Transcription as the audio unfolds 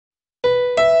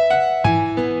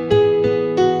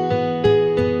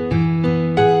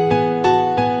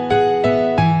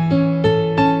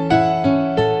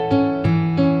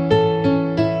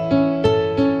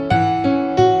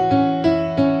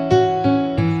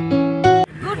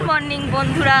Morning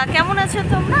বন্ধুরা, কেমন আছো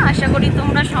তোমরা? আশা করি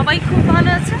তোমরা সবাই খুব ভালো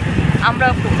আছো,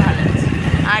 আমরাও খুব ভালো আছি।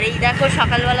 আর এই দেখো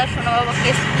সকালবেলা সোনা বাবাকে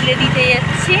স্কুলে দিতে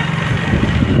যাচ্ছি।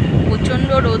 প্রচণ্ড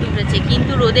রোদ উঠেছে,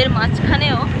 কিন্তু রোদের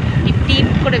মাঝখানেও টিপ টিপ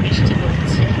করে বৃষ্টি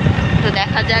পড়ছে। তো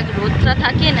দেখা যাক রোদটা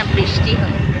থাকে না বৃষ্টি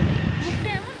হয়।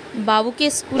 বাবুকে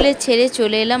স্কুলে ছেড়ে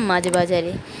চলে এলাম মাছ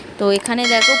বাজারে। তো এখানে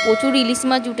দেখো প্রচুর ইলিশ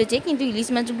মাছ উঠেছে, কিন্তু ইলিশ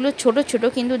মাছগুলো ছোট ছোট,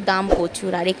 কিন্তু দাম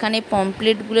প্রচুর। আর এখানে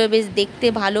পমফ্লেটগুলো বেশ দেখতে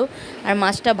ভালো, আর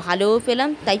মাছটা ভালোও পেলাম,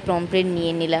 তাই পমফ্লেট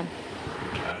নিয়ে নিলাম।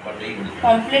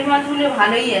 পমফ্লেট মাছগুলো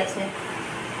ভালোই আছে,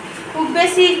 খুব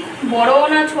বেশি বড়ও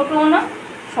না ছোটও না,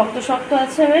 শক্ত শক্ত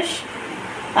আছে বেশ।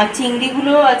 আর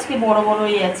চিংড়িগুলো আজকে বড়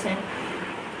বড়ই আছে।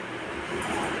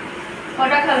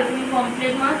 কটা খাবে তুমি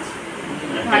পমফ্লেট মাছ?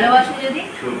 ভালোবাসো যদি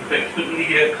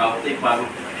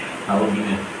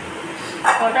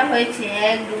কটা হয়েছে?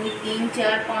 1 2 3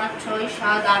 4 5 6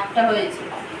 7 8টা হয়েছে।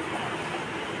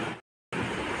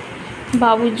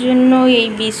 বাবুর জন্য এই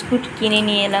বিস্কুট কিনে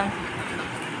নিয়ে এলাম।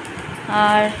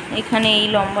 আর এখানে এই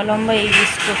লম্বা লম্বা এই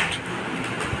বিস্কুট।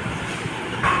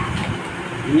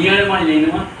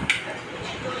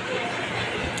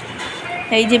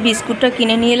 এই যে বিস্কুটটা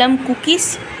কিনে নিয়ে এলাম,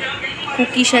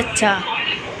 কুকিস আর চা।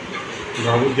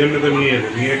 বাবুর জন্য তো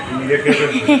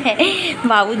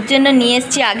বাবুর জন্য নিয়ে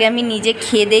এসেছি। আগে আমি নিজে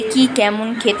খেয়ে দেখি কেমন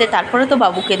খেতে, তারপরে তো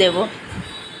বাবুকে দেব।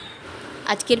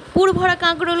 আজকের পুর ভরা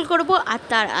কাঁকরোল করব। আর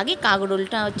তার আগে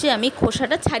কাঁকরোলটা হচ্ছে আমি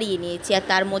খোসাটা ছাড়িয়ে নিয়েছি। আর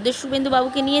তার মধ্যে শুভেন্দু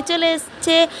বাবুকে নিয়ে চলে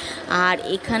এসছে। আর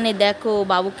এখানে দেখো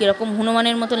বাবু কীরকম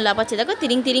হনুমানের মতন লাফাচ্ছে, দেখো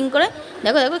তিরিং তিরিং করে।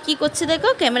 দেখো দেখো কী করছে, দেখো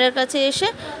ক্যামেরার কাছে এসে।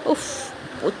 উফ,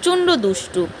 প্রচণ্ড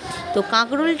দুষ্টু। তো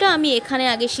কাঁকরোলটা আমি এখানে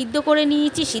আগে সিদ্ধ করে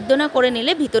নিয়েছি। সিদ্ধ না করে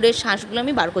নিলে ভিতরের শাঁসগুলো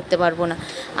আমি বার করতে পারবো না।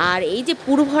 আর এই যে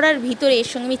পুর ভরার ভিতরে এর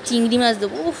সঙ্গে আমি চিংড়ি মাছ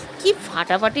দেবো, উফ কি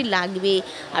ফাটাফাটি লাগবে।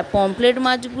 আর পমফ্লেট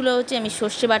মাছগুলো হচ্ছে আমি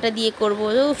সর্ষে বাটা দিয়ে করবো,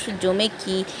 উফ জমে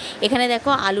কি। এখানে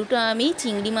দেখো আলুটা আমি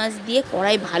চিংড়ি মাছ দিয়ে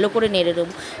কড়াই ভালো করে নেড়ে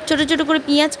দেবো। ছোটো ছোটো করে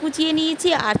পেঁয়াজ কুচিয়ে নিয়েছি,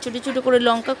 আর ছোটো ছোটো করে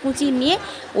লঙ্কা কুচিয়ে নিয়ে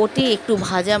ওতে একটু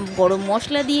ভাজা গরম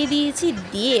মশলা দিয়ে দিয়েছি।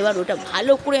 দিয়ে এবার ওটা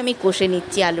ভালো করে আমি কষে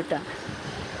নিচ্ছি আলুটা।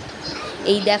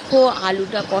 এই দেখো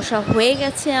আলুটা কষা হয়ে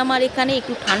গেছে আমার। এখানে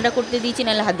একটু ঠান্ডা করতে দিয়েছি,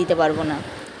 নাহলে হাত দিতে পারবো না।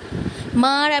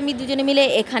 মা আর আমি দুজনে মিলে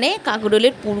এখানে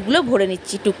কাঁকরোলের পুরগুলো ভরে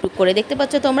নিচ্ছি টুকটুক করে। দেখতে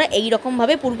পাচ্ছ তোমরা, এই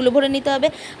রকমভাবে পুরগুলো ভরে নিতে হবে।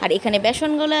 আর এখানে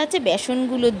বেসনগুলো আছে,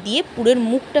 বেসনগুলো দিয়ে পুরের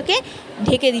মুখটাকে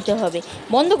ঢেকে দিতে হবে,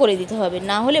 বন্ধ করে দিতে হবে,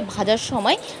 না হলে ভাজার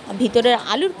সময় ভিতরের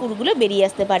আলুর পুরগুলো বেরিয়ে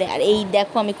আসতে পারে। আর এই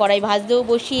দেখো আমি কড়াই ভাজতেও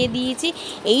বসিয়ে দিয়েছি।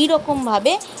 এই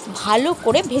রকমভাবে ভালো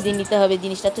করে ভেজে নিতে হবে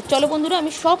জিনিসটা। তো চলো বন্ধুরা,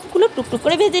 আমি সবগুলো টুকটুক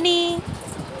করে ভেজে নিই।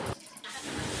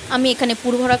 আমি এখানে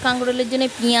পুর ভরা কাঁকরোলের জন্য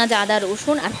পেঁয়াজ, আদা,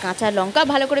 রসুন আর কাঁচা লঙ্কা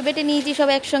ভালো করে বেটে নিয়েছি, সব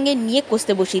একসঙ্গে নিয়ে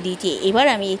কষতে বসিয়ে দিয়েছি। এবার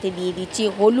আমি এতে দিয়ে দিচ্ছি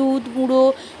হলুদ গুঁড়ো,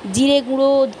 জিরে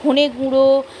গুঁড়ো, ধনে গুঁড়ো,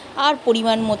 আর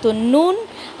পরিমাণ মতো নুন,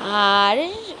 আর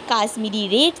কাশ্মীরি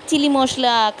রেড চিলি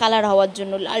মশলা, কালার হওয়ার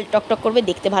জন্য, লাল টকটক করবে,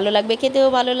 দেখতে ভালো লাগবে, খেতেও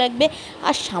ভালো লাগবে।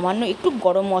 আর সামান্য একটু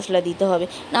গরম মশলা দিতে হবে,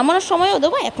 নামানোর সময়ও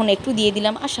দেবো, এখন একটু দিয়ে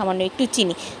দিলাম, আর সামান্য একটু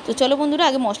চিনি। তো চলো বন্ধুরা,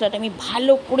 আগে মশলাটা আমি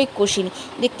ভালো করে কষি নিই।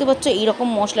 দেখতে পাচ্ছ এইরকম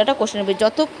মশলাটা কষে নেবে,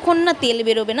 যতক্ষণ না তেল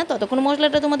বেরোবে না ততক্ষণ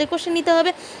মশলাটা তোমাদের কষে নিতে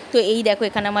হবে। তো এই দেখো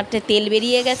এখানে আমার তেল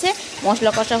বেরিয়ে গেছে,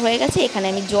 মশলা কষা হয়ে গেছে। এখানে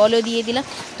আমি জলও দিয়ে দিলাম।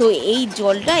 তো এই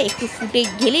জলটা একটু ফুটে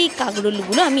গেলেই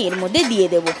কাঁকরোলগুলো আমি এর মধ্যে দিয়ে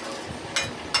দেবো।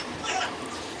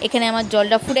 এখানে আমার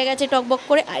জলটা ফুটে গেছে টকবক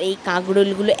করে। আর এই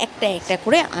কাঁকরোলগুলো একটা একটা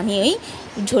করে আমি ওই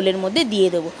ঝোলের মধ্যে দিয়ে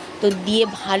দেবো। তো দিয়ে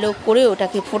ভালো করে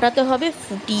ওটাকে ফোটাতে হবে,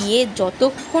 ফুটিয়ে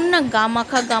যতক্ষণ না গা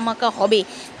মাখা হবে,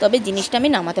 তবে জিনিসটা আমি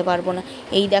নামাতে পারবো না।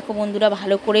 এই দেখো বন্ধুরা,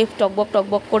 ভালো করে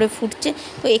টকবক করে ফুটছে।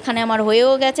 তো এখানে আমার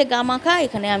হয়েও গেছে গা মাখা।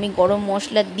 এখানে আমি গরম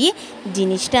মশলা দিয়ে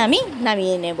জিনিসটা আমি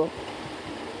নামিয়ে নেব।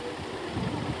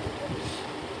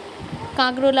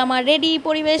 কাঁকরোল আমার রেডি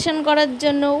পরিবেশন করার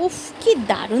জন্য। উফ কি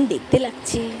দারুণ দেখতে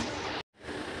লাগছে।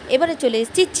 এবারে চলে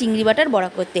এসেছি চিংড়ি বাটার বড়া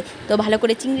করতে। তো ভালো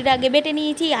করে চিংড়িটা আগে বেটে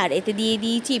নিয়েছি, আর এতে দিয়ে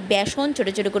দিয়েছি বেসন,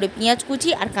 ছোটো ছোটো করে পেঁয়াজ কুচি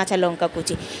আর কাঁচা লঙ্কা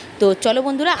কুচি। তো চলো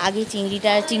বন্ধুরা, আগে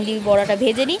চিংড়ি বড়াটা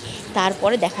ভেজে নিই,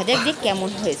 তারপরে দেখা যাক যে কেমন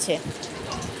হয়েছে।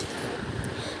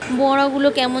 বড়াগুলো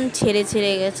কেমন ছেড়ে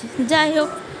ছেড়ে গেছে, যাই হোক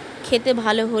খেতে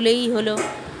ভালো হলেই হলো।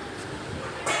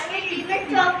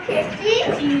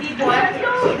 চিংড়ি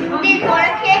বড়া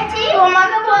খেয়েছি,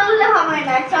 তোমাকে বললে হবে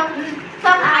না,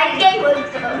 সব আইডিয়াই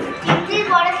বলতে হবে। চিংড়ি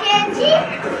বড়া খেয়েছি,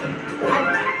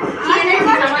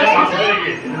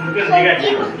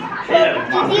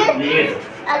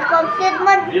 আর পমফ্লেট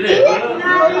মাছ দিয়ে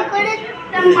ঝোল করে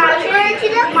মাছ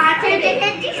এনেছিল, মাছের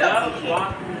দেখেছি।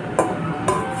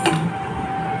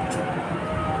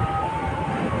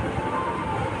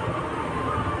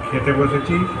 খেতে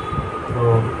বসেছি। তো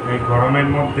এই গরমের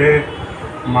মধ্যে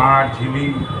মা ঝিলি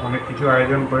অনেক কিছু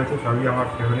আয়োজন করেছে, সবই আমার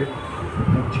ফেভারিট।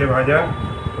 উচ্ছে ভাজা,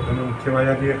 প্রথমে উচ্ছে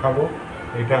ভাজা দিয়ে খাবো,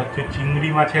 এটা হচ্ছে চিংড়ি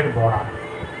মাছের বড়া।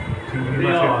 চিংড়ি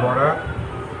মাছের বড়া,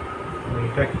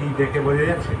 এটা কি দেখে বোঝা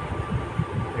যাচ্ছে?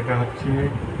 এটা হচ্ছে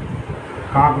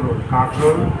কাঁকরোল।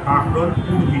 কাঁকরোল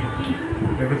পুর দিয়ে।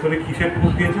 এর ভেতরে কিসের পুর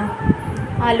দিয়েছে?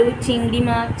 আলু, চিংড়ি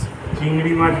মাছ।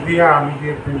 চিংড়ি মাছ দিয়ে আলু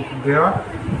দিয়ে পুর দেওয়া।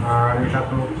 আর এটা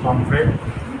তো পমফ্রেট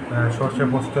সর্ষে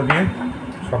পোস্ত দিয়ে।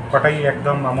 সবকটাই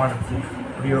একদম আমার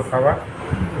প্রিয় খাবার।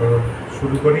 তো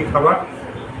শুরু করি খাবার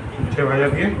উচ্ছে ভাজা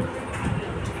দিয়ে।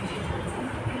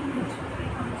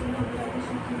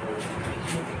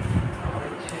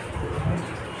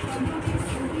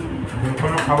 যে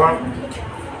কোনো খাবার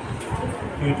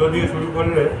তিতো দিয়ে শুরু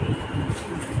করলে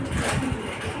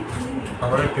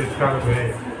খাবারের টেস্টটা আরও বেড়ে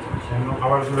যায়। অন্য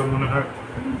খাবারগুলো মনে হয়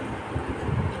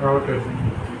সব টেস্ট।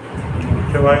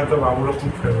 উচ্ছে ভাজা তো বাবুরও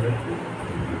খুব ফেভারিট,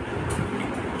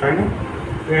 তাই না?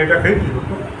 তুই এটা খেয়েছিস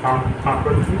তো?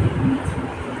 কাঁকড়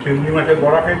চিংড়ি মাছের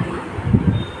বড়া খেয়েছিস?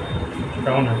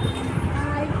 কেমন হয়েছে?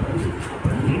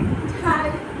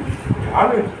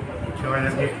 ভালো উচ্ছে ভাজা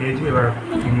দিয়ে খেয়েছি। এবার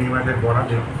চিংড়ি মাছের বড়া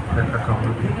দিয়ে একটা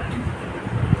কামড় দিয়ে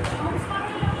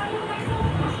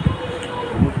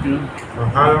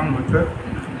অসাধারণ হচ্ছে।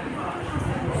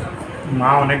 মা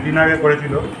অনেক দিন আগে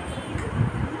করেছিল,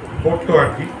 করতো আর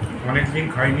কি, অনেক দিন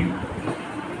খাইনি,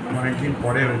 অনেক দিন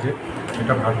পরে হয়েছে।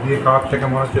 এটা ভাত দিয়ে খাওয়ার থেকে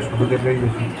মনে হচ্ছে শুধু দেখলেই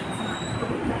বেশি।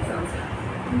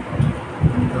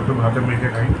 একটু ভাতে মেখে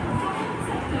খাই,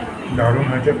 দারুণ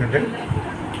হয়েছে খেতে।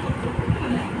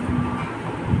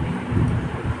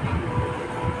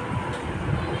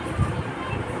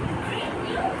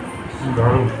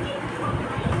 দারুণ।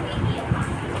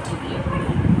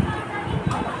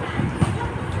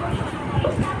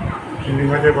 চিংড়ি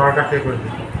মাছের বড়াটা কে করেছে?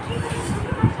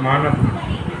 মা না তুমি?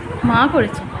 মা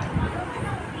করেছে।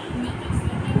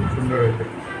 খুব সুন্দর হয়েছে।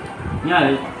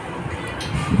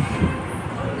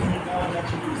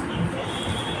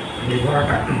 এই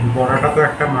বড়াটা তো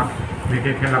একটা মা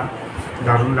মেখে খেলাম,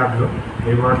 দারুণ লাগলো।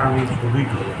 এই বড়াটা আমি খুবই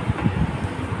খাবো।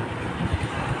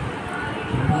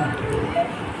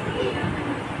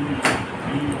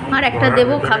 আর একটা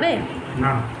দেবো, খাবে?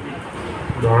 না,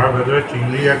 বড়ার ভেতরে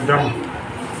চিংড়ি একদম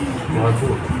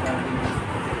ভরপুর।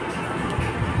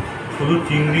 শুধু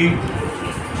চিংড়ি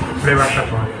ফ্লেভারটা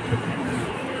পাওয়া যাচ্ছে।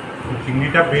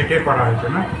 চিংড়িটা বেটে করা হয়েছে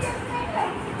না,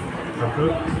 তারপর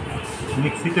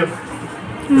মিক্সিতে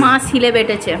মা শিলে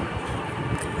বেটেছে,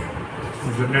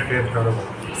 ওই জন্য টেস্ট আরও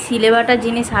ভালো। শিলে বাটা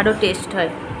জিনিস আরও টেস্ট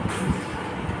হয়।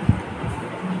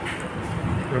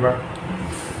 এবার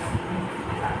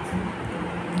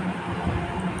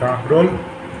কাঁকরোল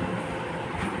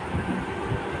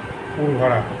পুর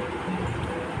ভরা,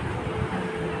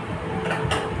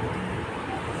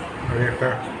 আর একটা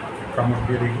কামড়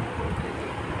দিয়ে দিই।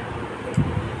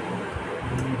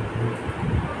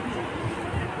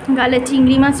 গালে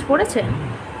চিংড়ি মাছ পড়েছে।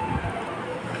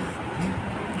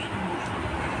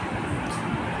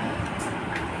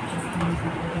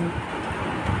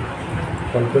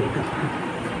 অল্প একটু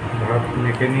ভাত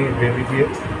মেখে নিয়ে গ্রেভি দিয়ে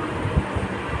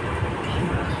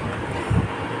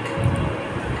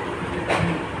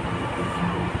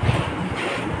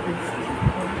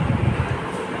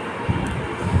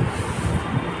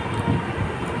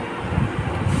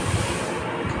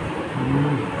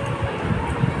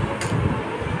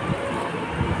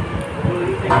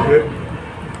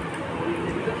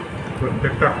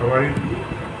প্রত্যেকটা খাবারই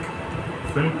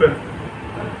সিম্পল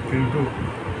কিন্তু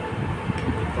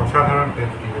অসাধারণ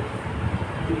টেস্টি হয়েছে।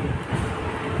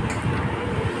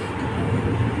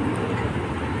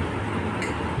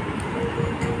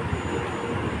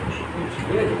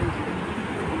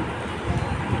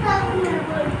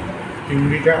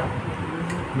 চিংড়িটা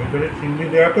ভেতরে চিংড়ি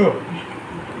দেওয়া তো,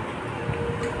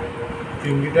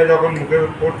 চিংড়িটা যখন মুখে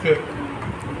পড়ছে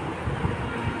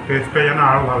টেস্টটা যেন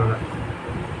আরও ভালো লাগে।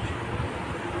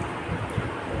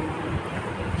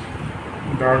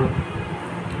 দারুণ।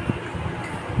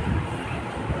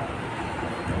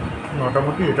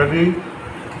 মোটামুটি এটা দিয়েই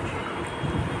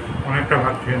অনেকটা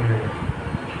ভাত খেয়ে নিয়ে গেছে।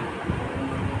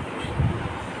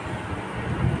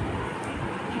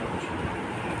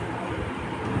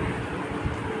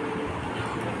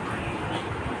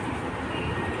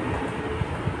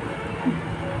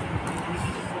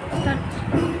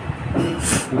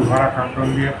 ভরা কাঁকড়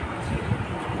দিয়ে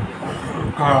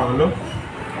খাওয়া হলো।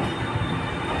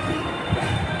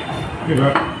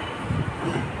 এবার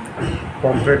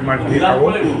পমফ্রেট মাছ দিয়ে খাবো।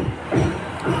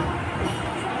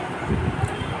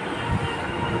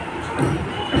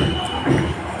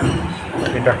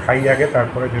 এটা খাই আগে,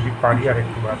 তারপরে যদি পারি আর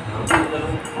একটু ভাত খাবো।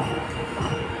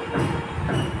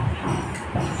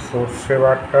 সর্ষে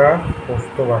বাটা,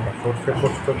 পোস্ত বাটা, সর্ষে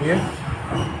পোস্ত দিয়ে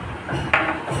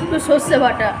তো সর্ষে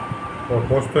বাটা,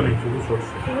 পোস্ত নেই, শুধু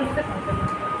সর্ষে।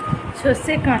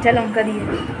 সর্ষে কাঁচা লঙ্কা দিয়ে।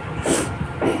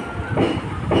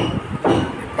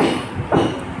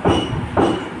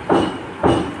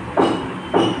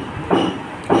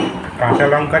 কাঁচা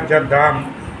লঙ্কার যা দাম,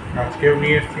 আজকেও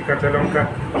নিয়ে এসেছি কাঁচা লঙ্কা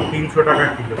 300 টাকা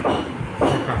কিলো।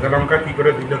 কাঁচা লঙ্কা কী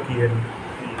করে দিল কি জানি।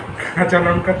 কাঁচা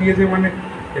লঙ্কা দিয়েছে মানে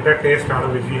এটা টেস্ট আরও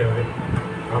বেশি হবে।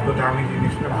 অত দামি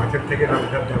জিনিসটা মাছের থেকে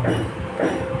লঙ্কার দাম বেশি।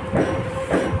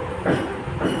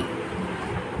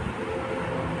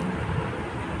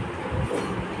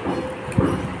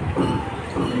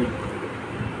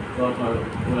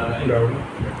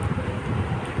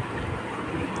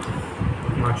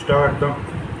 মাছটাও একদম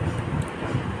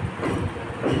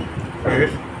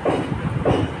ফ্রেশ।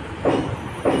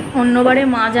 অন্যবারে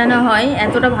মাছ আনা হয়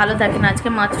এতটা ভালো থাকে না, আজকে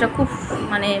মাছটা খুব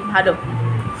মানে ভালো,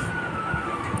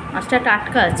 মাছটা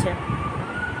টাটকা আছে।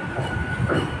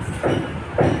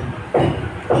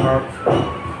 আর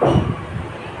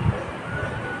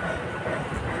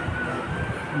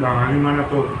বাঙালি মানে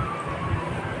তো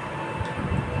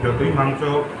যতই মাংস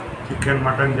হোক, চিকেন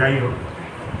মাটন যাই হোক,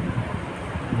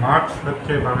 মাছ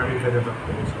হচ্ছে বাঙালির কাছে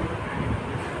সবচেয়ে বেশি।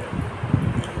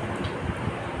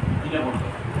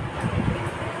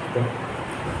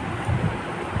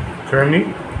 ট্রেনি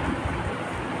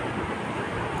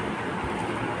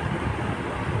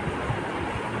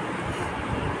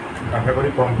আশা করি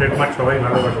পমফ্রেট মাছ সবাই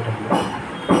ভালোবাসে থাকবে।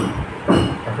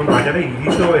 এখন বাজারে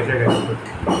ইলিশও এসে গেছে।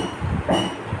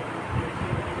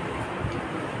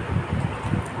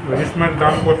 ইলিশ মাছ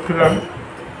দাম করছিলাম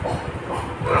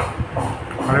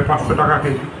 550 টাকা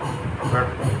কেজি, বাট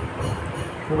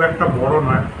খুব একটা বড়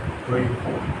নয়, ওই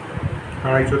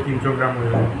 250-300 গ্রাম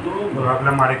হয়ে যাবে। তো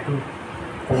ভাবলাম আর একটু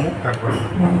কমুক, তারপর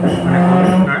মানে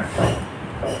কমুক না,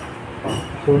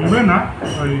 কমবে না,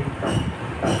 ওই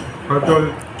হয়তো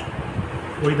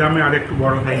ওই দামে আর একটু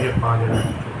বড় সাইজের পাওয়া যাবে।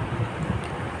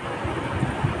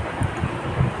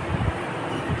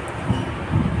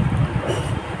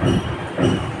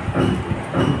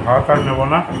 ভাত আর নেবো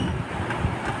না,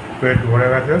 পেট ভরে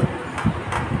গেছে।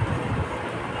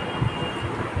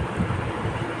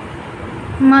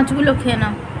 মাছগুলো খেয়ে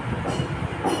নাও।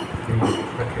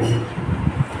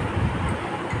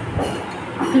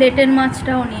 প্লেটের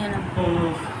মাছটাও নিয়ে নাও।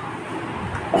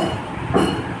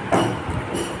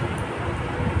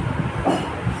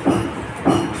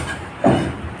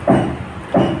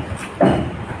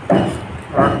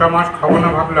 আর একটা মাছ খাবো না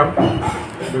ভাবলাম,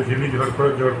 তো ঝিলি জোর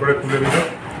করে তুলে দিল।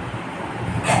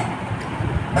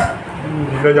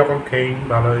 যখন খেয়েই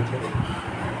ভালো হয়েছে,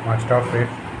 মাছটাও ফ্রেশ।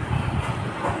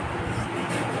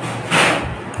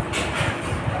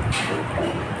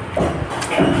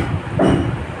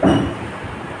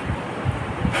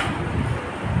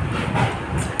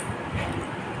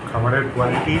 খাবারের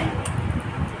কোয়ালিটি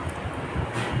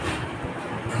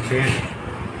টেস্ট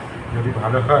যদি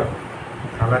ভালো হয়,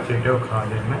 থালা চেটেও খাওয়া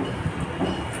যায় না।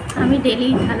 আমি ডেলি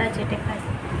থালা চেটে খাই,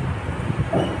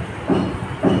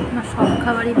 আমার সব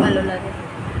খাবারই ভালো লাগে।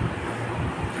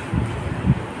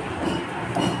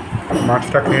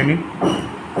 মাছটা খেয়ে নিই।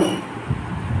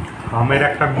 আমের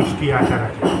একটা মিষ্টি আচার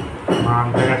আছে, মা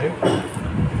আনতে গেছে,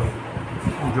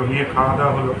 জমিয়ে খাওয়া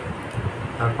দাওয়া হলো।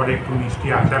 তারপরে একটু মিষ্টি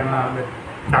আচার না হলে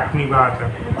চাটনি বা আচার,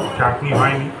 চাটনি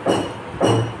হয়নি,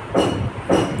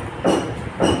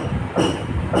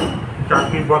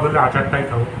 চাটনির বদলে আচারটাই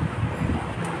খাবো।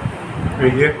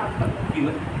 এই যে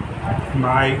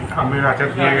মা এই আমের আচার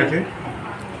দিয়ে গেছে,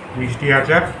 মিষ্টি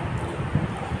আচার।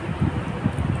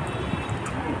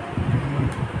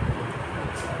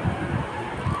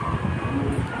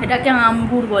 এটাকে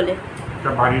আমগুড় বলে। এটা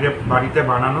বাড়িতে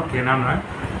বানানো, কেনা নয়।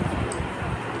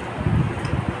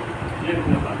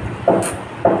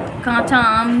 কাঁচা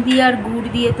আম দিয়ে আর গুড়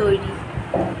দিয়ে তৈরি।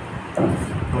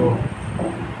 তো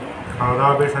খাওয়া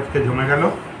দাওয়া বেশ আজকে জমে গেল,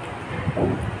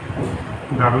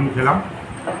 দারুণ খেলাম।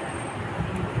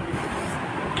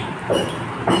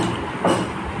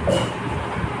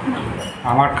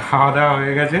 আমার খাওয়া দাওয়া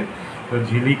হয়ে গেছে, তো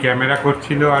ঝিলি ক্যামেরা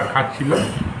করছিল আর খাচ্ছিল,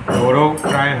 ওরও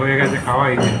প্রায় হয়ে গেছে খাওয়া।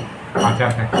 এই যে আচার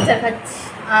খাচ্ছি। আচার খাচ্ছি,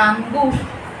 আম গুড়।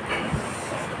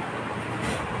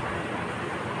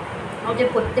 আমাদের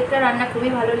প্রত্যেকটা রান্না খুবই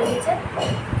ভালো লেগেছে।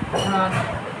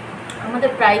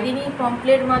 আমাদের প্রায় দিনই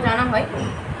পমফ্রেট মাছ আনা হয়,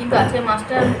 কিন্তু আজকে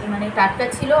মাছটা মানে টাটকা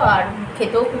ছিল আর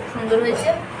খেতেও খুব সুন্দর হয়েছে।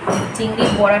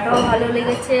 চিংড়ির বড়াটাও ভালো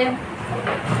লেগেছে,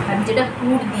 আর যেটা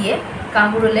পুর দিয়ে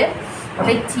কাঁকরোলের,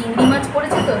 ওটাই চিংড়ি মাছ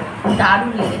পড়েছে, তো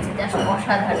দারুণ লেগেছে, জাস্ট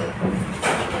অসাধারণ।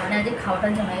 মানে আজকে খাওয়াটা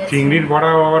জমে গেছে। চিংড়ির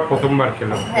বড়াও আবার প্রথমবার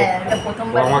খেলাম। হ্যাঁ, এটা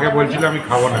প্রথমবার। আমাকে বলছিল আমি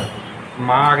খাবো না,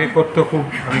 মা আগে করতো খুব,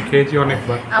 আমি খেয়েছি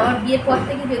অনেকবার। আমার বিয়ের পর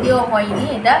থেকে যদিও হয়নি,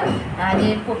 এটা আজ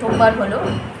প্রথমবার হলো।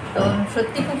 তো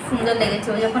সত্যি খুব সুন্দর লেগেছে।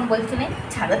 ও যখন বলছিলে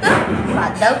ছাড়ো তো,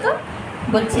 বাদ দাও তো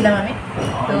বলছিলাম আমি,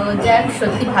 তো যাক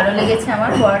সত্যি ভালো লেগেছে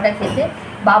আমার বড়াটা খেতে।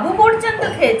 বাবু পর্যন্ত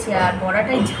খেয়েছে, আর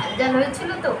বড়াটাই ঝাল ঝাল হয়েছিল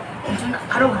তো ওই জন্য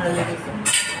আরও ভালো লেগেছে।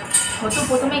 ও তো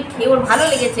প্রথমে খেয়ে ওর ভালো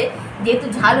লেগেছে, যেহেতু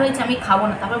ঝাল হয়েছে আমি খাবো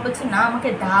না, তারপর বলছে না আমাকে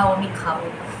দাও আমি খাবো।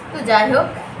 তো যাই হোক,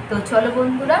 তো চলো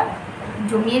বন্ধুরা,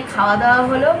 জমিয়ে খাওয়া দাওয়া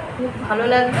হলো, খুব ভালো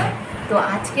লাগলো। তো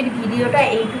আজকের ভিডিওটা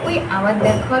এইটুকুই, আবার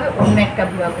দেখা হবে অন্য একটা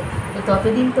ব্লগে। তো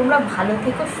ততদিন তোমরা ভালো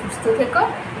থেকো, সুস্থ থেকো,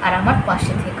 আর আমার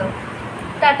পাশে থেকো।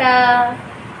 টাটা।